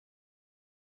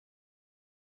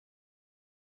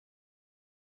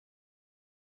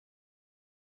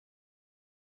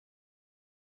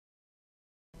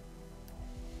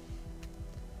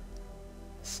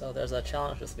So there's a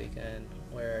challenge this weekend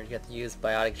where you have to use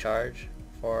Biotic Charge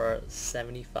for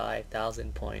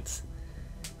 75,000 points.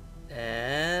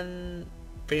 And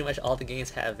pretty much all the games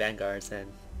have Vanguards,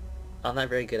 and I'm not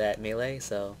very good at melee,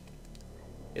 so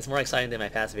it's more exciting than my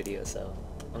past videos, so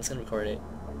I'm just gonna record it.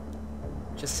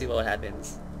 Just see what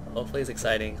happens. Hopefully it's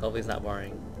exciting, hopefully it's not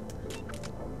boring.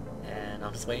 And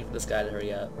I'm just waiting for this guy to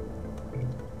hurry up.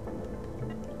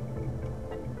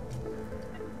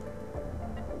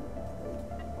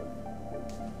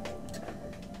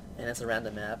 And it's a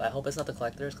random map. I hope it's not the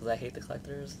collectors, because I hate the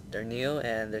collectors. They're new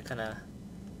and they're kinda,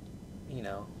 you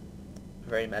know,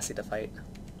 very messy to fight.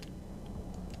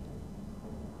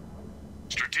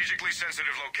 Strategically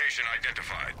sensitive location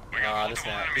identified. This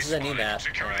map. This is a new map.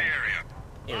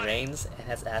 It rains and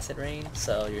has acid rain,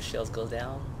 so your shields go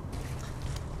down.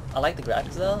 I like the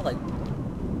graphics though, like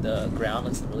the ground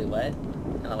looks really wet,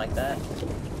 and I like that.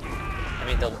 I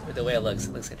mean, the way it looks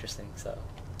interesting, so.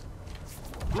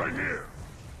 Right here.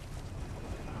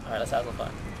 Alright, let's have some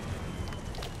fun.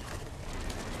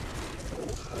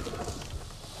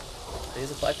 Are these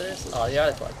the collectors? Oh, they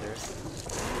are the collectors.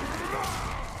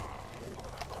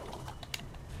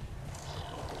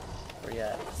 Where you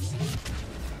at?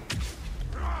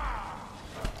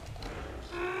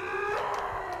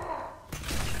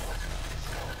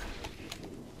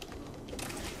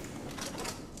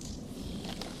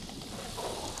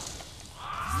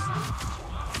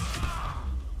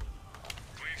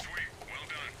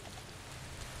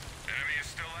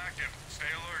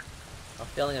 I'm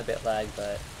feeling a bit lag,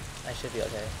 but I should be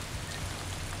okay.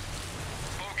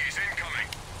 Bogeys incoming.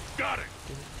 Got it.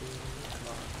 Come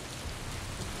on.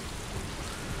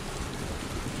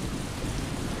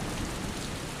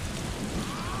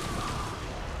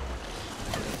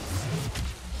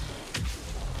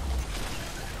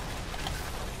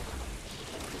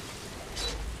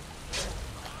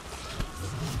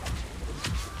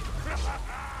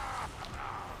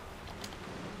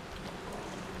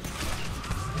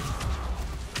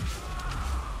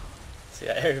 So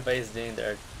yeah, everybody's doing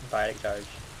their Biotic Charge.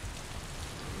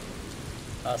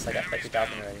 Oh, so I got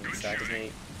 50,000 already, so I just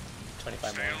need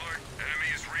 25 more. Enemy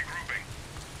is regrouping.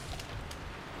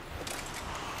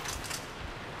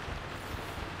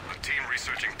 A team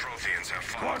researching Protheans have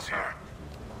files here.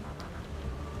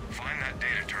 Find that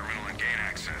data terminal and gain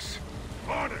access.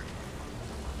 On it.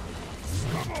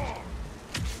 Come on.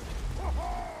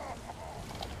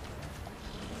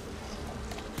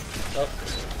 Oh.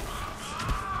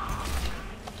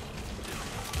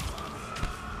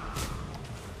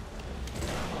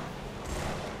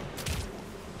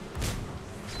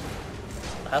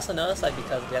 I also noticed, like,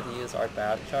 because we have to use our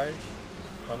Biotic Charge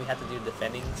when we have to do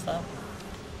defending stuff,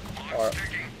 or,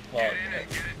 well,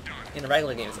 in a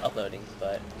regular game it's uploading,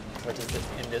 but we're just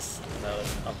in this mode,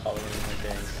 I'm probably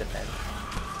doing defend.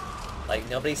 Like,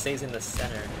 nobody stays in the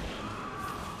center,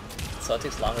 so it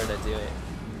takes longer to do it.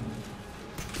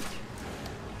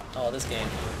 Oh, this game,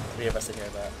 3 of us are here,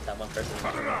 but that one person is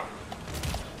here.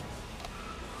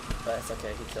 But it's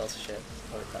okay, he kills shit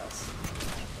really fast.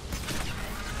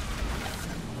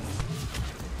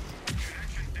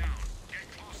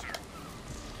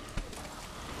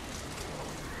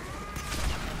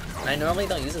 I normally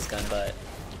don't use this gun, but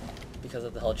because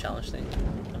of the whole challenge thing,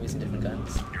 I'm using different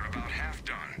guns. You're about half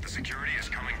done. The security is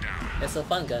coming down. It's a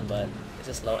fun gun, but it's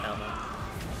just low ammo.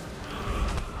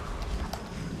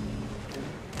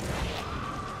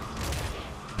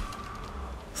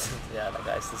 Yeah, that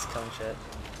guy's just killing shit.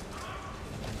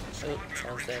 Oh,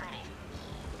 someone's dead.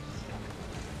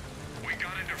 We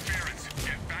got interference.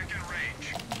 Get back in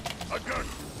range. A gun.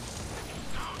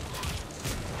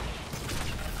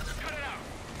 Cut it out.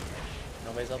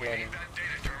 Nobody's uploading. That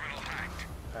data terminal hacked.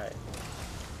 Alright.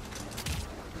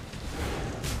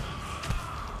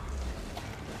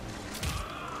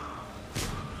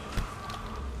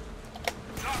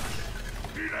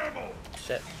 Need ammo.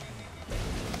 Shit.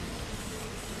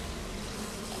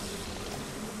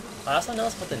 I also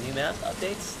noticed with the new map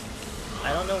updates,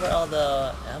 I don't know where all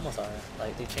the ammos are.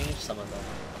 Like, they changed some of them.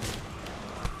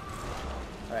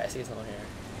 Alright, I see someone here.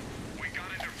 We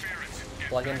got interference.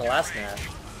 Like in the last map,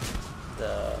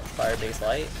 the fire-based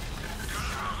light,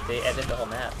 they edited the whole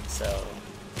map, so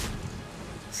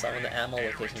some of the ammo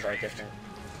locations are different.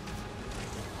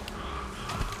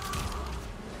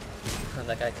 And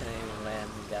that guy couldn't even land,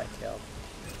 he got killed.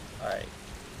 Alright.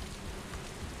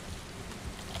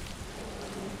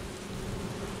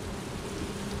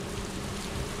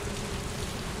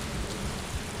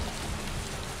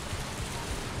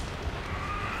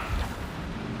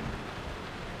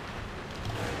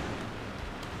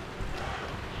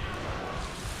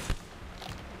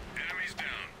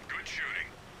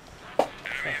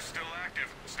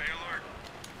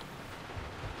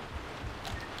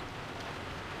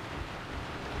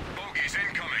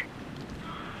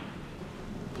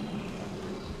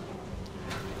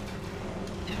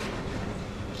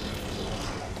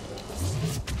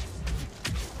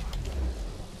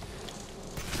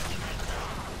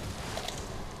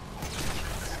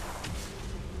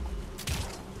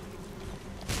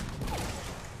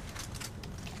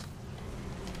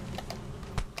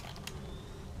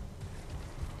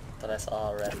 I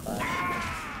saw a red flag.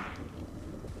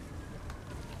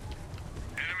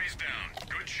 Enemies down.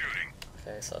 Good shooting.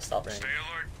 Okay, so stop raining. Stay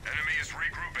alert. Enemy is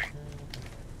regrouping.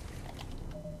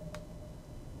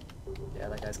 Yeah,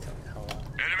 that guy's killing a hell lot.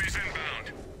 Enemies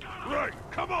inbound. Right,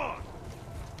 come on.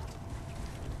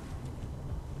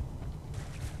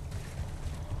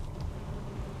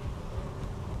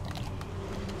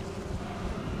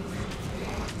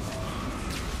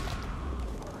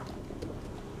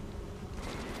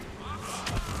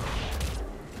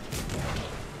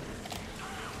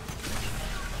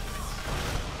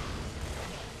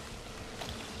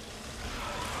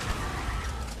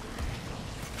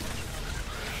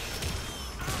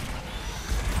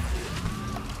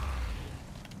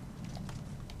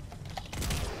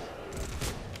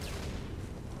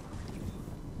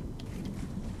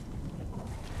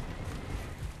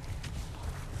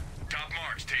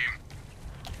 Team.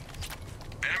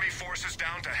 Enemy forces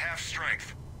down to half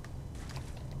strength.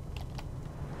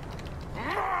 We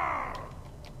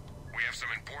have some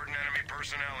important enemy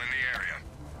personnel in the area.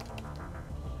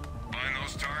 Find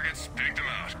those targets, take them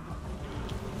out.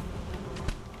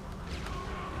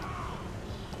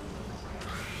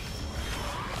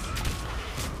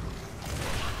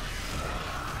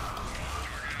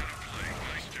 Target out of play.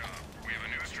 Nice job. We have a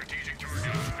new strategic target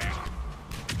on the field.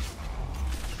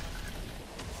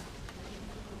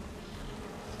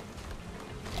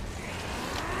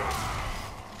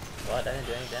 What? I didn't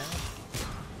do any damage?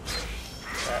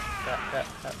 Crap. The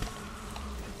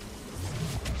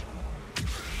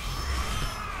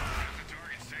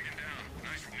target's taken down.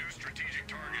 Nice new strategic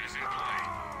target is in play.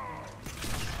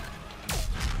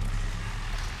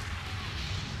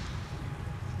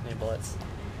 Need bullets.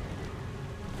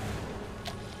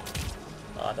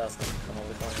 Oh, that's gonna come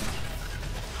over for me.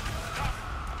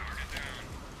 Target down.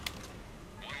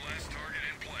 One last target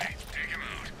in play. Take him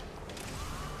out.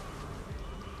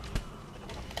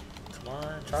 Come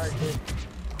on, charge it.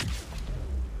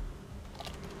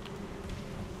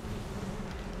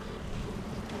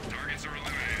 Targets are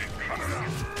eliminated. Good work.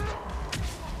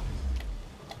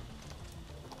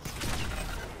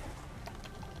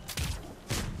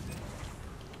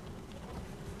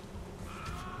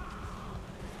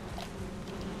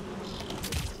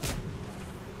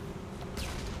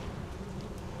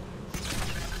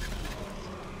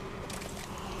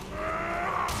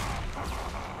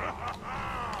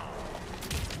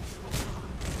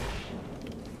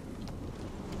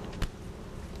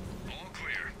 All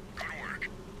clear. Good work.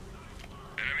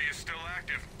 Enemy is still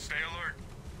active. Stay alert.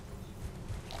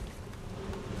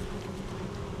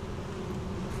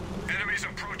 Enemies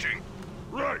approaching.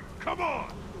 Right, come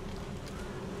on.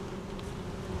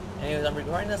 Anyways, I'm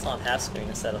recording this on half screen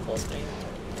instead of full screen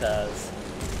because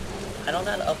I don't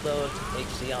know how to upload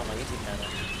HD on my YouTube channel.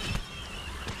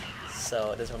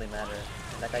 So it doesn't really matter.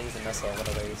 And that guy using missile, what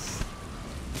a waste.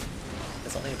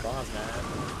 It's only bronze, man.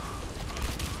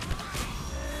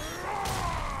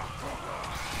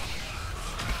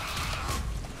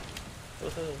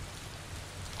 Woohoo.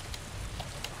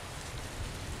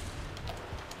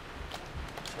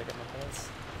 Should I get my bullets?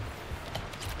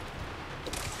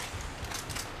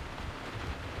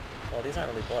 Well, these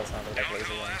aren't really bullets, huh? They're like Down to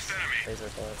laser the last ones. enemy. Laser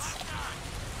bullets.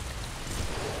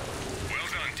 Well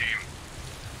done, team.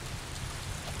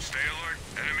 Stay alert.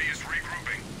 Enemy is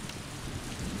regrouping.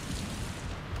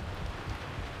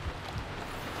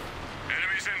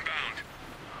 Enemies inbound.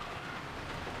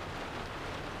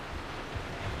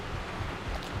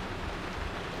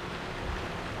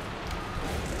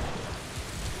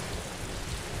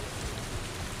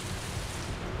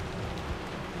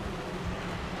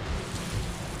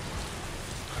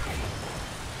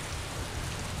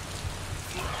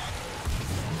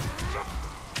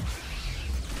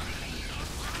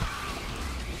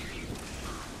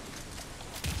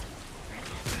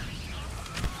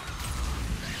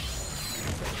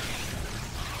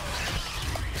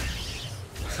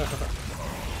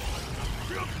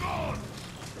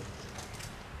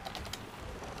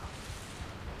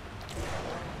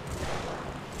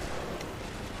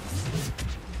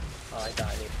 Oh, I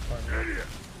got it. Idiot.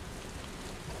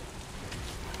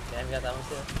 Damn, you got that one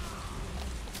too?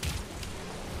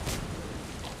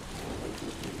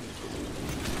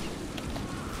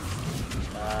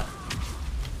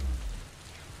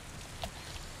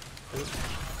 Oops.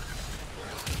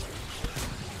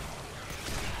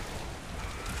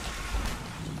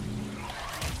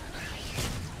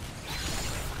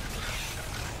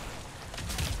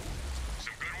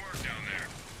 Some good work down there.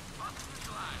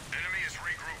 Enemy is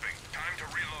regrouping. Time to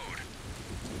reload.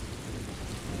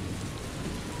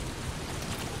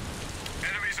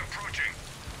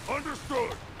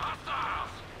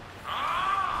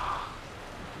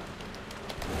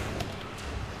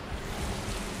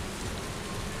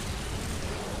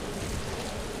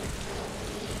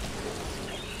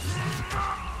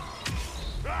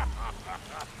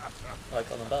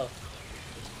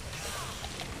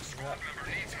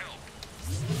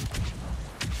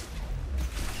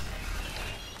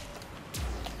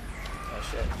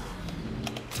 shit.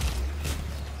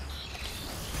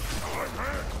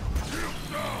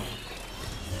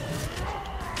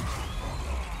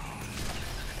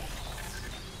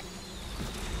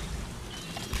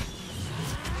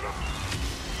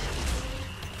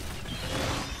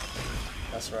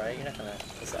 That's right, you're not gonna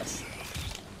possess.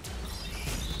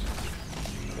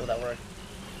 Will that work?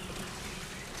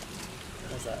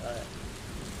 What's that? Alright.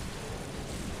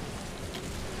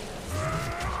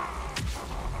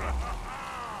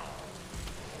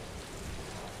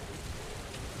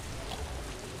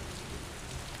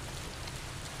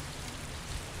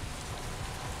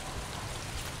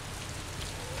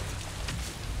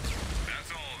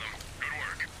 That's all of them. Good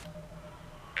work.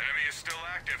 Enemy is still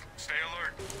active. Stay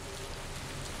alert.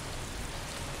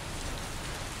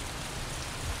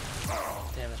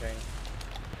 Damage rating.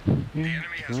 The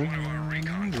enemy has one of our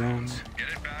recon drones. Get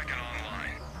it back and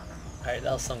online. Alright,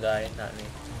 that was some guy, not me.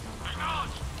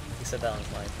 He said that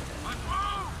one's mine. Okay.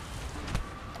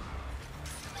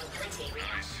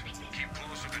 Nice. Keep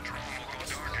close or the drone will go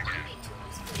dark again.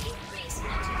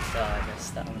 I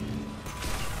missed that one.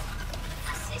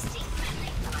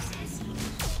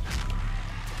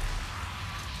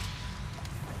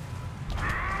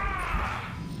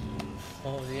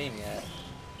 What was he aiming at?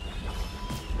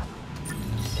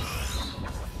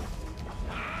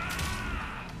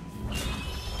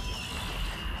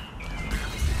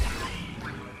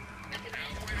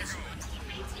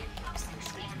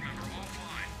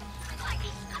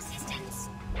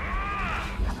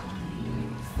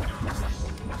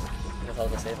 I guess I'll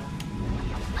go save him.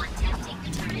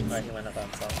 Alright, he went up on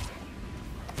himself.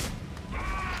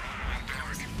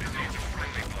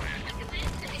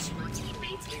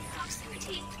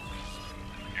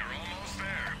 You're almost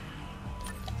there.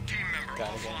 Team member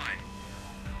Got it again.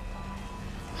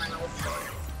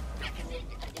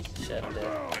 Shit, I'm dead.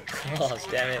 Oh,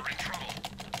 damn it.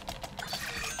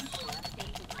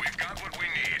 We've got what we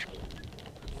need.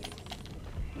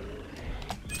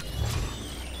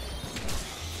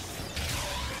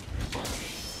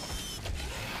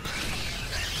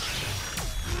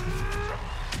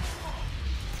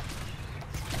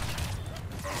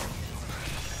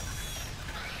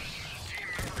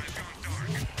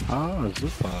 Ah,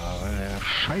 super, weil der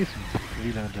Scheiß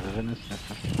wieder drin ist, der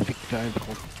verfickte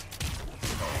Eindruck.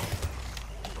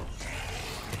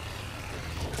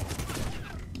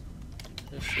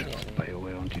 Who's shooting at me?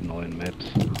 BioWare und die neuen Maps.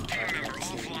 Team member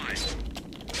offline.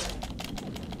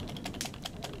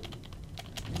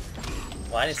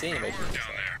 Well, I didn't see anybody shooting, Down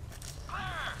so.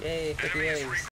 there. Yay, 50 waves.